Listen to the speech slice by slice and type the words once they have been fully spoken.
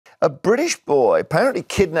A British boy, apparently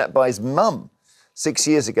kidnapped by his mum 6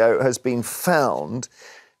 years ago, has been found.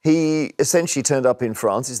 He essentially turned up in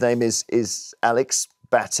France. His name is Alex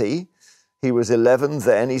Batty. He was 11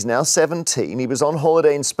 then. He's now 17. He was on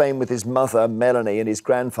holiday in Spain with his mother, Melanie, and his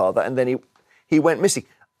grandfather, and then he went missing.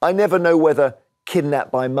 I never know whether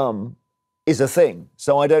kidnapped by mum is a thing,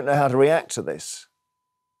 so I don't know how to react to this.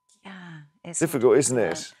 Yeah, it's difficult, isn't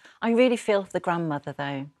it? I really feel for the grandmother,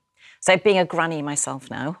 though. So being a granny myself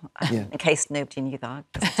now, in case nobody knew that,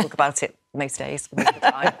 because I talk about it most days, most of the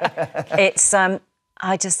time. It's,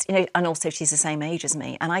 I just, you know, and also she's the same age as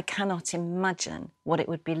me, and I cannot imagine what it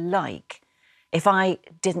would be like if I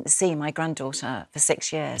didn't see my granddaughter for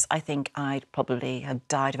 6 years. I think I'd probably have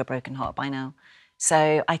died of a broken heart by now.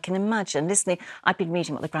 So I can imagine listening. I've been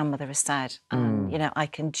reading what the grandmother has said, and you know, I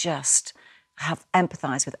can just have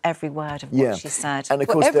empathise with every word of what she said. And of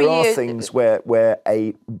course, there are things where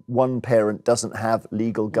one parent doesn't have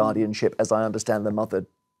legal guardianship, as I understand the mother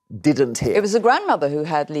didn't here. It was the grandmother who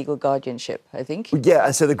had legal guardianship, I think. Yeah,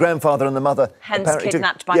 and so the grandfather and the mother hence apparently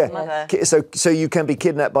kidnapped by the mother. So you can be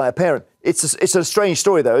kidnapped by a parent. It's a strange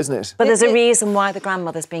story, though, isn't it? But there's a reason why the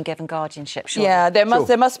grandmother's been given guardianship, surely. Yeah, there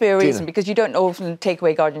must be a reason, because you don't often take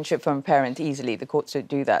away guardianship from a parent easily. The courts don't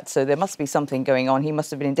do that. So there must be something going on. He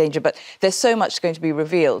must have been in danger. But there's so much going to be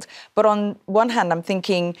revealed. But on one hand, I'm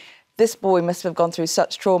thinking, this boy must have gone through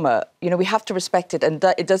such trauma. You know, we have to respect it, and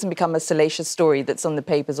it doesn't become a salacious story that's on the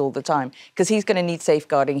papers all the time, because he's going to need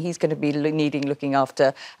safeguarding, he's going to be needing looking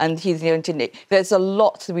after, and he's going to need... There's a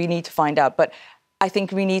lot that we need to find out, but I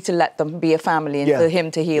think we need to let them be a family and for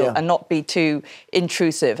him to heal and not be too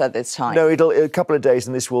intrusive at this time. No, a couple of days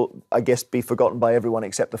and this will, I guess, be forgotten by everyone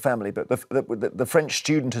except the family. But the French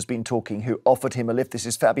student has been talking who offered him a lift. This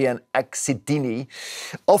is Fabienne Accidini.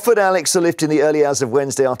 Offered Alex a lift in the early hours of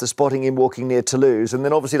Wednesday after spotting him walking near Toulouse. And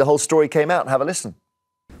then obviously the whole story came out. Have a listen.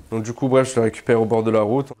 I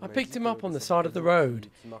picked him up on the side of the road.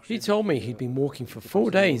 He told me he'd been walking for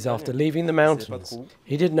 4 days after leaving the mountains.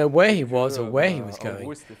 He didn't know where he was or where he was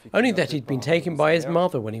going, only that he'd been taken by his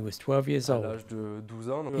mother when he was 12 years old.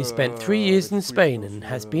 He spent 3 years in Spain and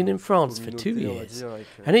has been in France for 2 years,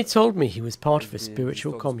 and he told me he was part of a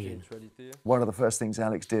spiritual commune. One of the first things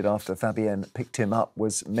Alex did after Fabienne picked him up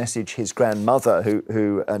was message his grandmother,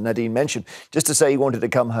 who Nadine mentioned, just to say he wanted to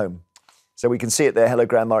come home. So we can see it there. Hello,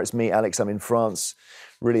 Grandma, it's me, Alex, I'm in France.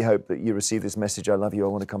 Really hope that you receive this message. I love you, I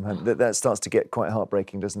want to come home. That starts to get quite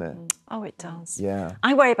heartbreaking, doesn't it? Oh, it does. Yeah.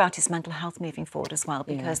 I worry about his mental health moving forward as well,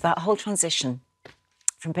 because that whole transition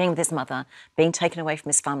from being with his mother, being taken away from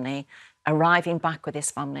his family, arriving back with his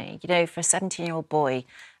family, you know, for a 17-year-old boy,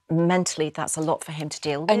 mentally that's a lot for him to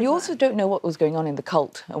deal with. And you also don't know what was going on in the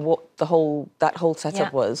cult and what that whole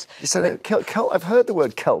setup was. So cult, I've heard the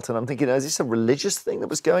word cult and I'm thinking, is this a religious thing that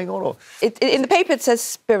was going on? Or in the paper it says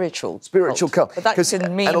spiritual cult. But that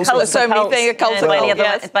didn't mean so many things. A cult.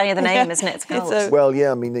 It's by any other name, isn't it? It's cult. Well,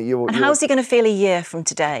 yeah, I mean... And how's he going to feel a year from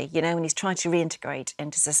today, you know, when he's trying to reintegrate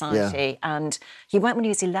into society? And he went when he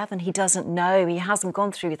was 11, he doesn't know, he hasn't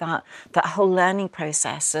gone through that whole learning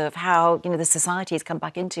process of how, you know, the society he's come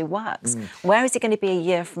back into works. Where is he going to be a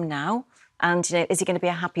year from now? And, you know, is he going to be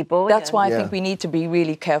a happy boy? That's why I think we need to be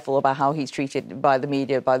really careful about how he's treated by the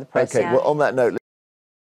media, by the press. OK, well, on that note...